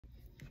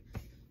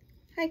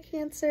Hi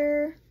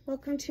Cancer,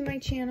 welcome to my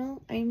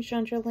channel. I am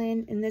Shandra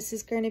Lynn, and this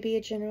is going to be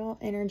a general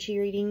energy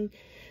reading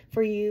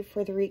for you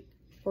for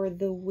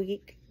the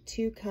week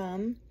to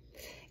come.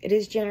 It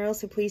is general,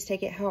 so please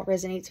take it how it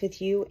resonates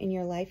with you in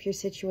your life, your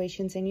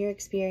situations, and your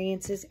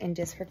experiences, and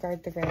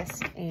disregard the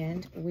rest.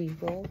 And we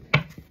will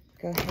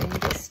go ahead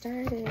and get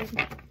started.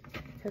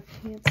 For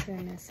Cancer,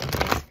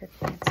 messages for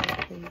Cancer,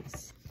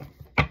 please.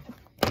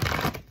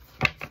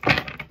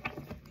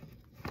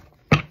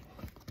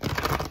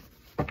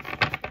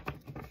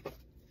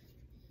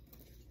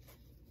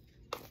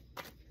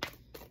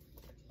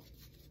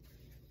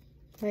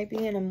 Might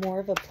be in a more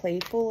of a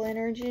playful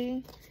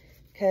energy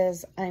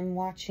because I'm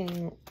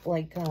watching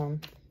like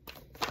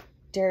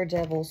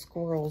daredevil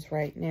squirrels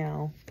right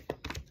now.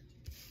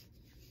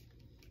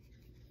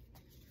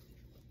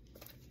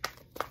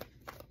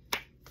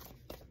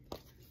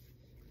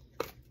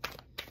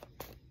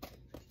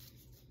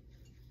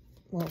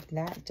 Well,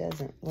 that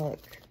doesn't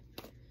look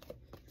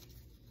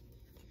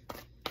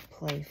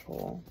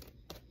playful.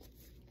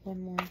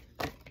 One more.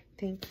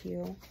 Thank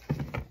you.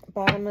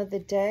 Bottom of the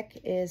deck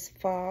is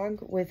fog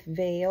with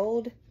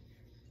veiled.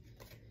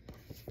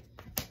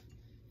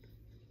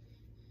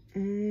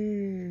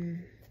 Okay,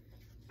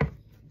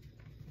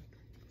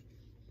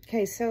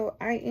 so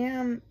I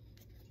am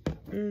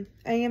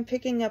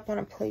picking up on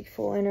a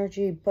playful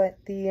energy, but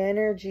the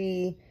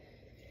energy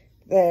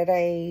that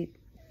I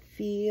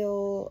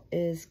feel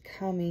is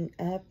coming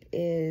up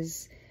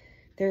is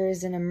there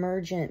is an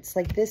emergence.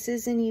 Like, this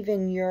isn't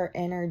even your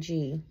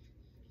energy.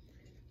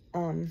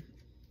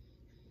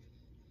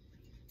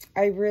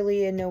 I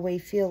really in no way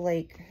feel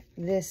like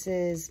this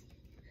is,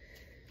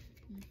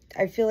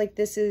 I feel like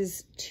this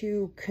is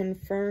to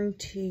confirm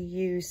to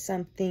you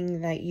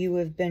something that you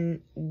have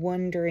been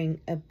wondering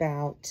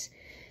about.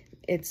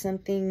 It's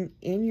something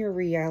in your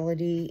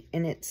reality,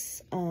 and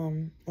it's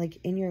like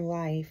in your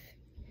life,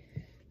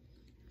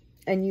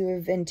 and you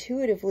have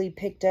intuitively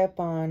picked up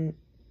on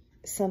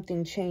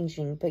something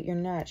changing, but you're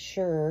not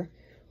sure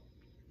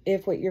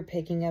if what you're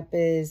picking up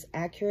is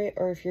accurate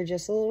or if you're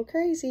just a little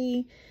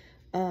crazy.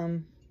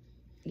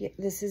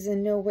 This is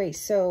in no way.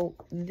 So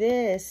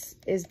this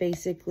is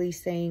basically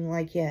saying,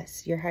 like,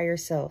 yes, your higher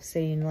self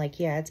saying, like,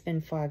 yeah, it's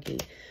been foggy.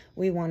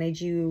 We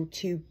wanted you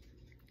to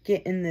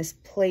get in this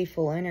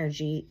playful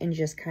energy and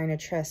just kind of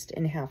trust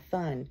and have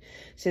fun.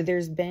 So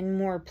there's been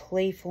more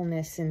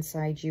playfulness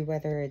inside you,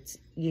 whether it's,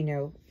 you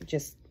know,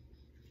 just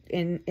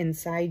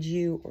inside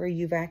you, or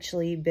you've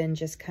actually been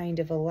just kind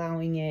of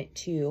allowing it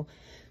to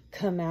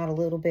come out a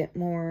little bit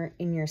more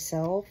in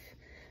yourself.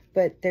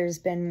 But there's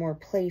been more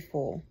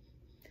playful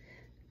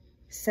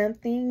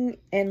something,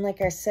 and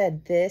like I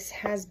said, this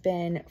has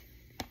been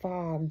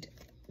fogged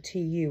to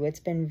you. It's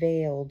been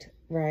veiled,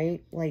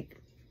 right? Like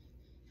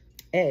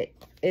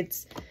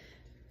it's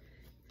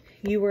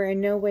you were in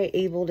no way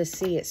able to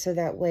see it, so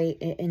that way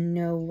it in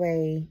no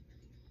way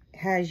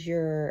has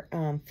your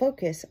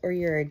focus or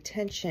your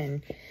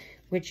attention,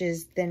 which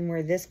is then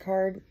where this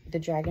card, the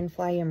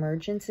Dragonfly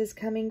Emergence, is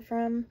coming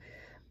from.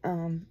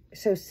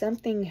 So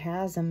something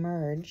has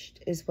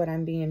emerged is what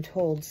I'm being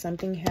told.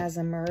 Something has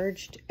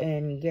emerged,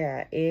 and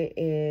yeah, it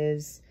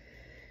is,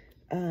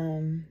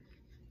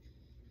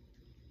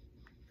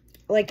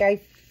 like I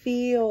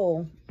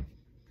feel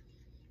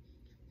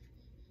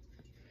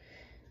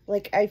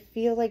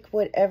like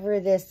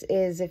whatever this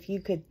is, if you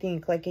could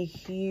think like a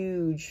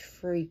huge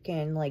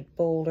freaking like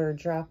boulder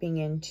dropping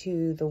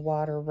into the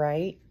water,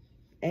 right?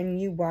 And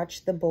you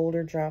watch the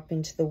boulder drop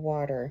into the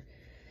water.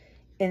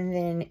 And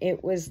then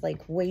it was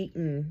like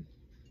waiting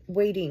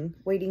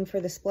for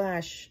the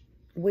splash,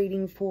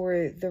 waiting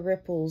for the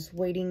ripples,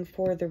 waiting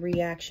for the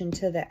reaction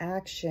to the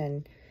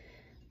action.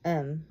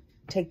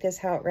 Take this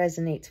how it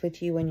resonates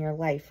with you in your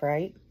life,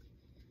 right?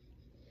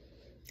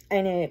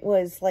 And it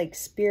was like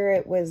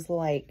Spirit was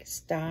like,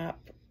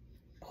 stop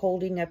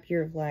holding up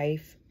your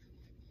life,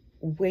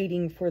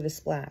 waiting for the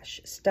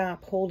splash.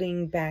 Stop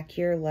holding back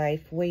your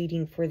life,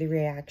 waiting for the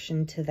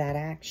reaction to that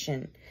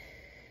action.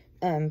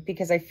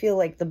 Because I feel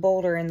like the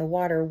boulder in the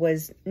water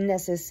was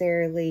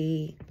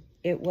necessarily,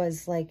 it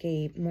was like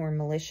a more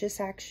malicious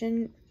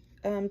action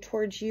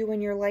towards you in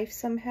your life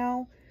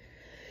somehow.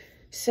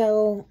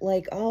 So,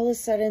 like, all of a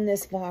sudden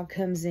this fog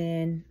comes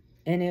in,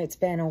 and it's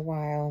been a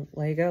while,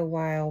 like a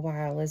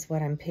while is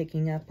what I'm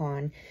picking up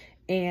on.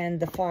 And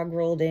the fog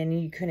rolled in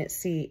and you couldn't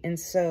see. And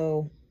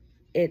so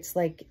it's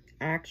like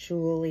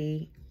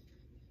actually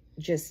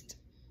just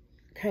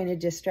kind of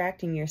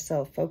distracting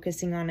yourself,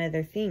 focusing on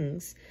other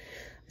things.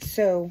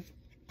 So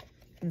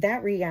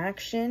that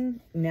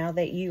reaction, now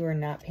that you are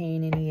not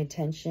paying any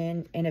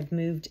attention and have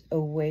moved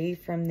away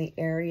from the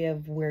area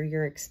of where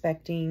you're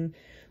expecting,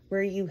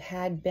 where you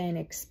had been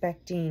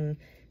expecting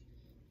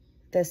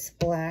the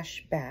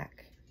splashback,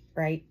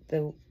 right?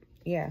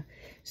 Yeah.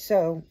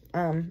 So,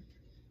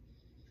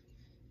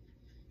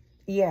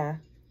 yeah,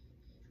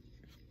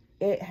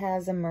 it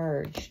has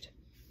emerged,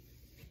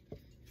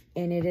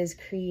 and it is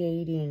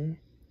creating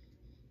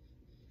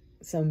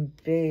some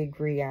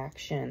big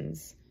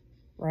reactions,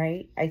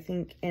 right? I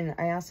think, and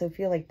I also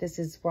feel like this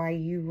is why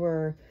you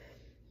were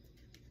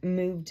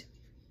moved,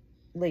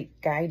 like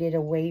guided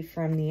away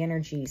from the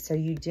energy so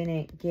you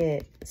didn't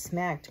get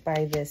smacked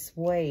by this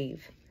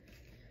wave.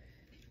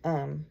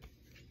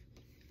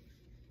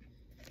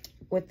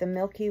 With the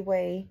Milky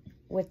Way,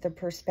 with the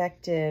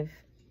perspective,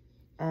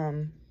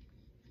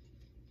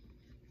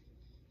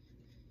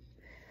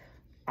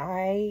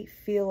 I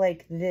feel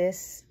like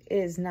this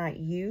is not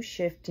you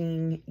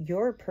shifting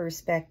your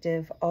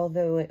perspective,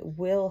 although it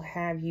will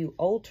have you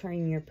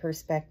altering your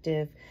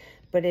perspective,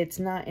 but it's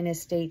not in a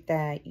state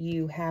that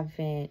you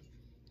haven't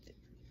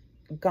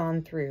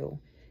gone through.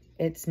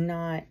 It's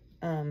not,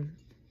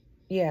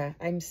 yeah,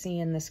 I'm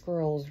seeing the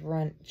squirrels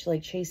run,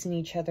 like chasing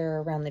each other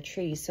around the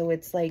tree. So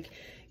it's like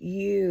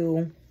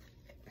you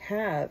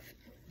have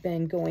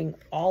been going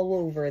all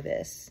over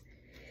this.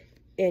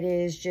 It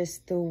is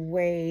just the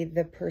way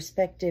the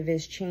perspective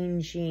is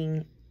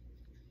changing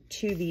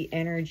to the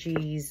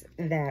energies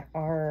that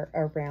are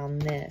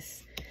around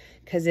this.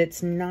 Because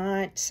it's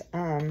not,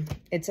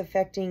 it's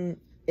affecting,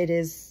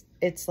 it's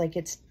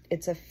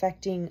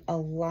affecting a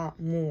lot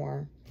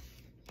more.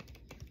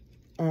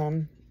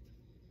 Man,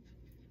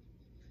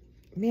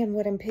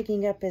 what I'm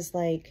picking up is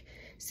like,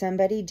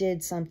 somebody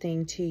did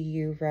something to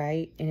you,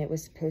 right? And it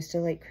was supposed to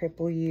like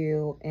cripple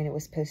you, and it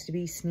was supposed to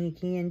be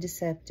sneaky and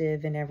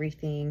deceptive and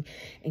everything.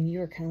 And you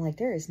were kind of like,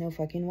 there is no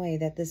fucking way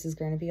that this is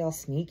going to be all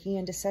sneaky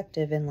and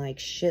deceptive and like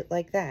shit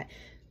like that.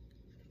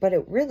 But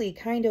it really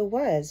kind of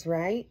was,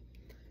 right?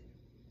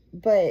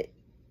 But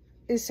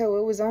so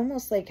it was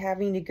almost like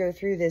having to go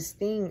through this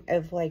thing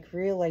of like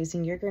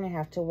realizing you're going to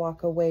have to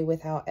walk away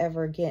without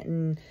ever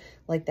getting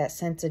like that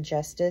sense of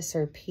justice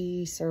or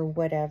peace or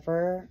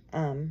whatever.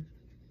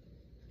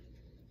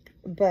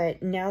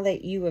 But now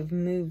that you have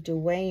moved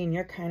away and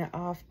you're kind of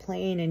off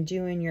playing and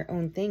doing your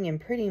own thing and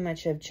pretty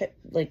much have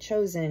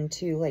chosen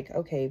to like,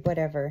 okay,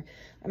 whatever,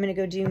 I'm going to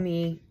go do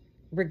me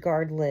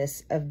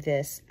regardless of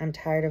this. I'm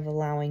tired of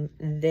allowing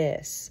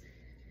this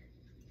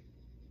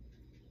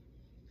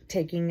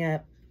taking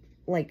up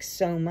like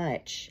so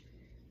much.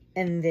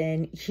 And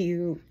then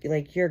you,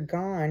 like, you're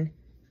gone,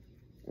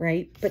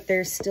 right? But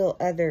there's still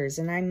others.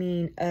 And I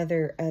mean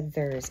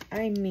others.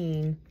 I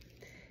mean,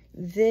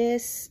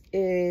 this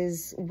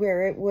is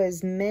where it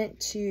was meant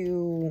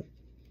to,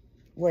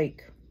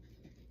 like,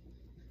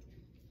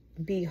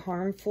 be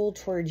harmful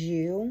towards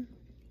you.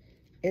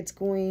 It's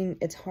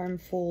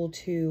harmful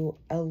to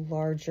a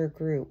larger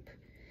group.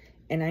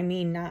 And I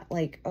mean not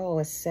like, oh,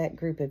 a set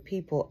group of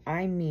people.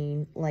 I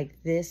mean,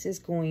 like, this is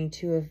going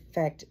to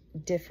affect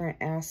different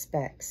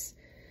aspects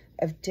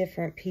of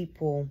different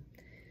people.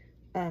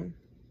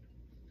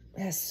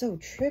 That's so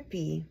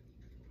trippy.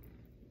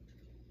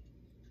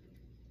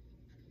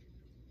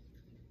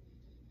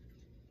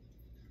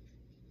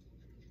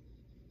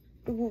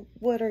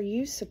 What are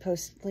you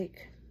supposed to,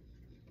 like,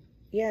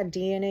 yeah,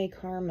 DNA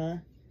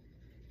karma,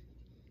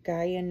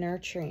 Gaia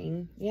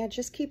nurturing. Yeah,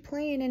 just keep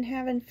playing and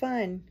having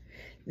fun.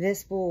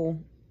 This will,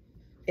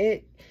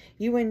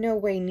 you in no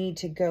way need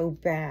to go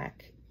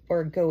back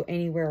or go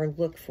anywhere or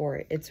look for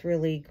it. It's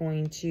really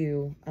going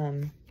to,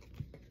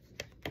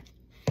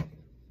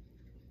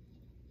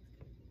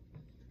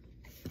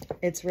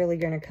 it's really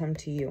going to come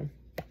to you.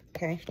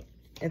 Okay?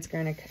 It's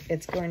going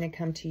to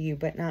come to you,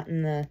 but not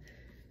in the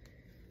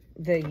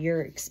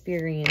you're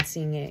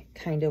experiencing it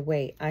kind of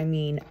way. I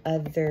mean,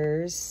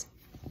 others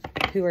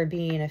who are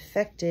being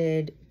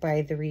affected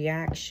by the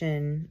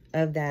reaction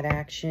of that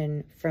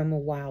action from a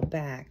while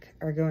back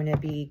are going to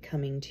be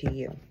coming to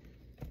you.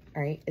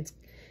 All right?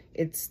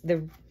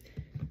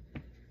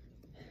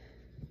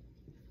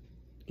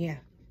 Yeah.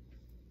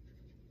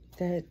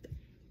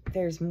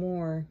 There's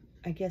more.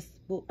 I guess,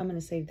 well, I'm going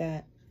to save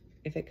that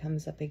if it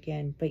comes up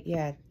again. But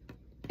yeah,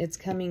 it's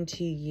coming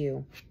to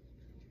you.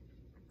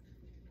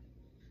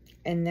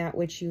 And that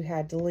which you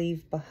had to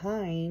leave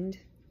behind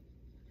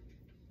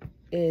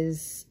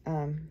is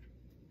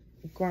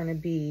going to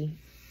be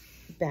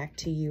back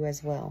to you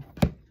as well.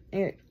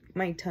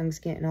 My tongue's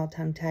getting all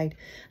tongue-tied.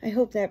 I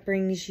hope that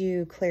brings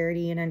you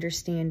clarity and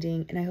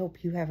understanding, and I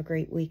hope you have a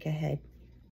great week ahead.